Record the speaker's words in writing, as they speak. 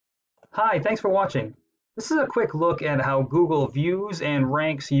Hi, thanks for watching. This is a quick look at how Google views and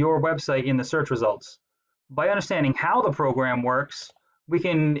ranks your website in the search results. By understanding how the program works, we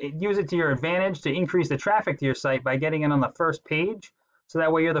can use it to your advantage to increase the traffic to your site by getting it on the first page, so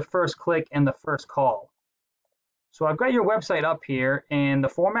that way you're the first click and the first call. So I've got your website up here, and the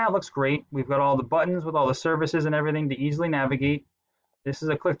format looks great. We've got all the buttons with all the services and everything to easily navigate. This is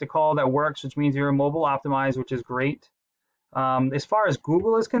a click to call that works, which means you're mobile optimized, which is great. As far as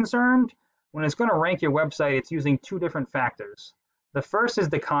Google is concerned, when it's going to rank your website, it's using two different factors. The first is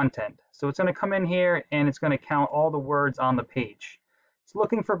the content. So it's going to come in here and it's going to count all the words on the page. It's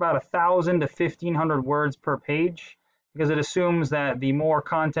looking for about 1,000 to 1,500 words per page because it assumes that the more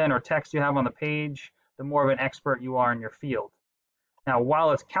content or text you have on the page, the more of an expert you are in your field. Now,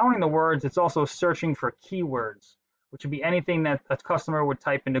 while it's counting the words, it's also searching for keywords, which would be anything that a customer would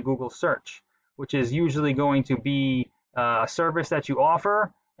type into Google search, which is usually going to be a service that you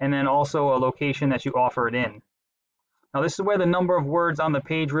offer, and then also a location that you offer it in. Now, this is where the number of words on the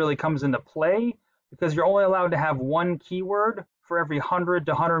page really comes into play, because you're only allowed to have one keyword for every 100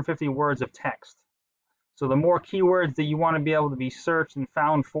 to 150 words of text. So the more keywords that you want to be able to be searched and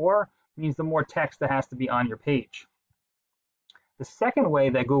found for means the more text that has to be on your page. The second way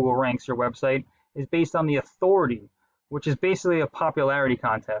that Google ranks your website is based on the authority, which is basically a popularity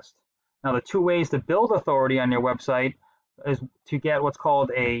contest. Now, the two ways to build authority on your website is to get what's called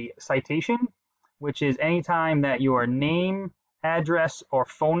a citation, which is anytime that your name, address, or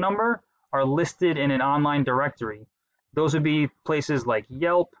phone number are listed in an online directory. Those would be places like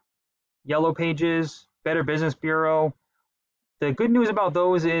Yelp, Yellow Pages, Better Business Bureau. The good news about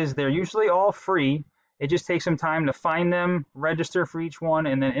those is they're usually all free. It just takes some time to find them, register for each one,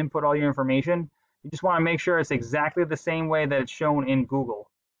 and then input all your information. You just want to make sure it's exactly the same way that it's shown in Google.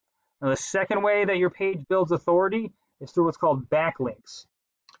 Now, the second way that your page builds authority is through what's called backlinks.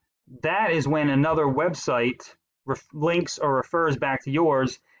 That is when another website links or refers back to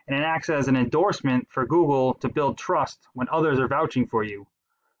yours, and it acts as an endorsement for Google to build trust when others are vouching for you.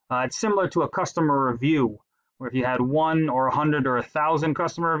 It's similar to a customer review, where if you had 1 or 100 or 1,000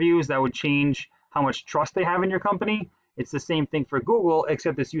 customer reviews, that would change how much trust they have in your company. It's the same thing for Google,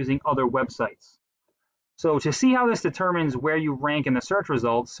 except it's using other websites. So to see how this determines where you rank in the search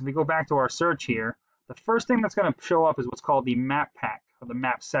results, if we go back to our search here, the first thing that's going to show up is what's called the map pack, or the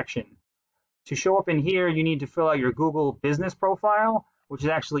map section. To show up in here, you need to fill out your Google business profile, which is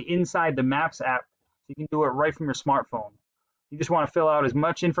actually inside the Maps app. So you can do it right from your smartphone. You just want to fill out as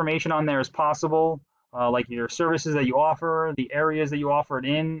much information on there as possible, like your services that you offer, the areas that you offer it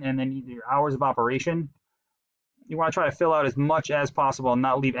in, and then your hours of operation. You want to try to fill out as much as possible and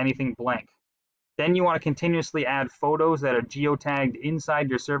not leave anything blank. Then you want to continuously add photos that are geotagged inside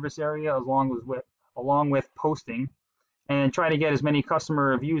your service area along with posting, and try to get as many customer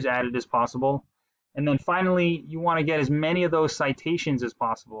reviews added as possible. And then finally, you want to get as many of those citations as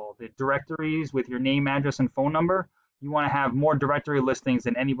possible. The directories with your name, address, and phone number, you want to have more directory listings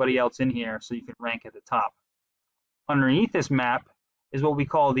than anybody else in here so you can rank at the top. Underneath this map is what we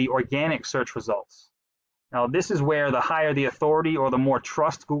call the organic search results. Now, this is where the higher the authority or the more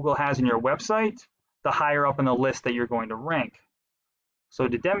trust Google has in your website, the higher up in the list that you're going to rank. So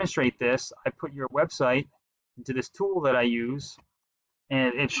to demonstrate this, I put your website into this tool that I use,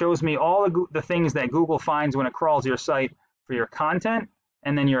 and it shows me all the things that Google finds when it crawls your site for your content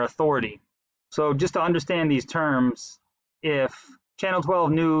and then your authority. So just to understand these terms, if Channel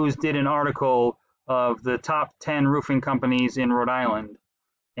 12 News did an article of the top 10 roofing companies in Rhode Island,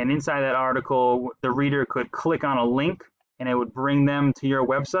 and inside that article, the reader could click on a link and it would bring them to your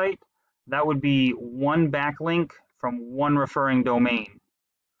website, that would be one backlink from one referring domain.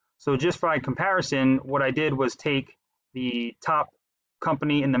 So just by comparison, what I did was take the top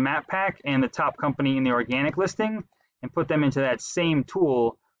company in the map pack and the top company in the organic listing and put them into that same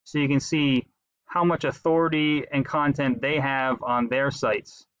tool so you can see how much authority and content they have on their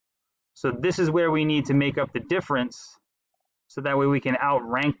sites. So this is where we need to make up the difference, so that way we can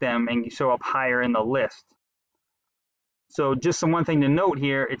outrank them and show up higher in the list. So just one thing to note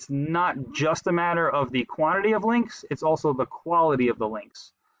here, it's not just a matter of the quantity of links, it's also the quality of the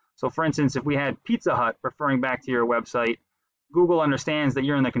links. So for instance, if we had Pizza Hut referring back to your website, Google understands that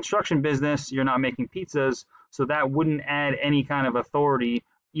you're in the construction business, you're not making pizzas, so that wouldn't add any kind of authority,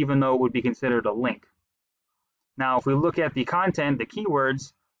 even though it would be considered a link. Now, if we look at the content, the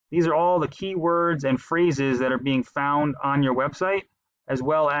keywords, these are all the keywords and phrases that are being found on your website, as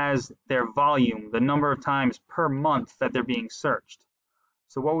well as their volume, the number of times per month that they're being searched.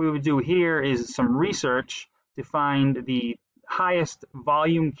 So what we would do here is some research to find the highest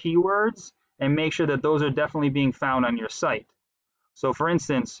volume keywords and make sure that those are definitely being found on your site. So for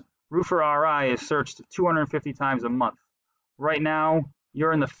instance, Roofer RI is searched 250 times a month. Right now,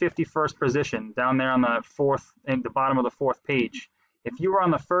 you're in the 51st position down there on the fourth and the bottom of the fourth page. If you were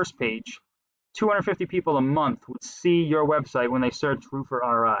on the first page, 250 people a month would see your website when they search Roofer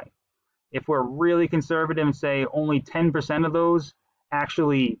RI. If we're really conservative and say only 10% of those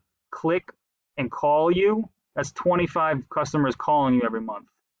actually click and call you, that's 25 customers calling you every month.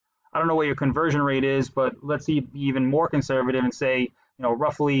 I don't know what your conversion rate is, but let's be even more conservative and say,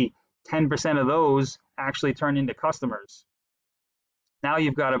 roughly 10% of those actually turn into customers. Now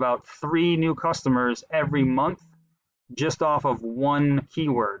you've got about 3 new customers every month just off of one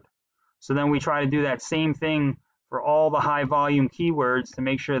keyword. So then we try to do that same thing for all the high volume keywords to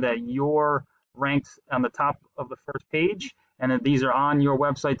make sure that you're ranked on the top of the first page and that these are on your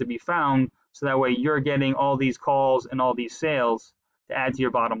website to be found, so that way you're getting all these calls and all these sales to add to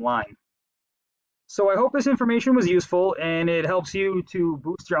your bottom line. So I hope this information was useful and it helps you to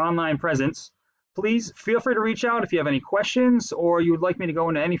boost your online presence. Please feel free to reach out if you have any questions or you would like me to go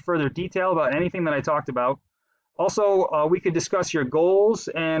into any further detail about anything that I talked about. Also, we could discuss your goals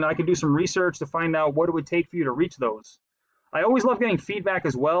and I could do some research to find out what it would take for you to reach those. I always love getting feedback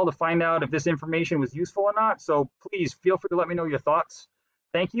as well to find out if this information was useful or not. So please feel free to let me know your thoughts.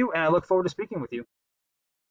 Thank you, and I look forward to speaking with you.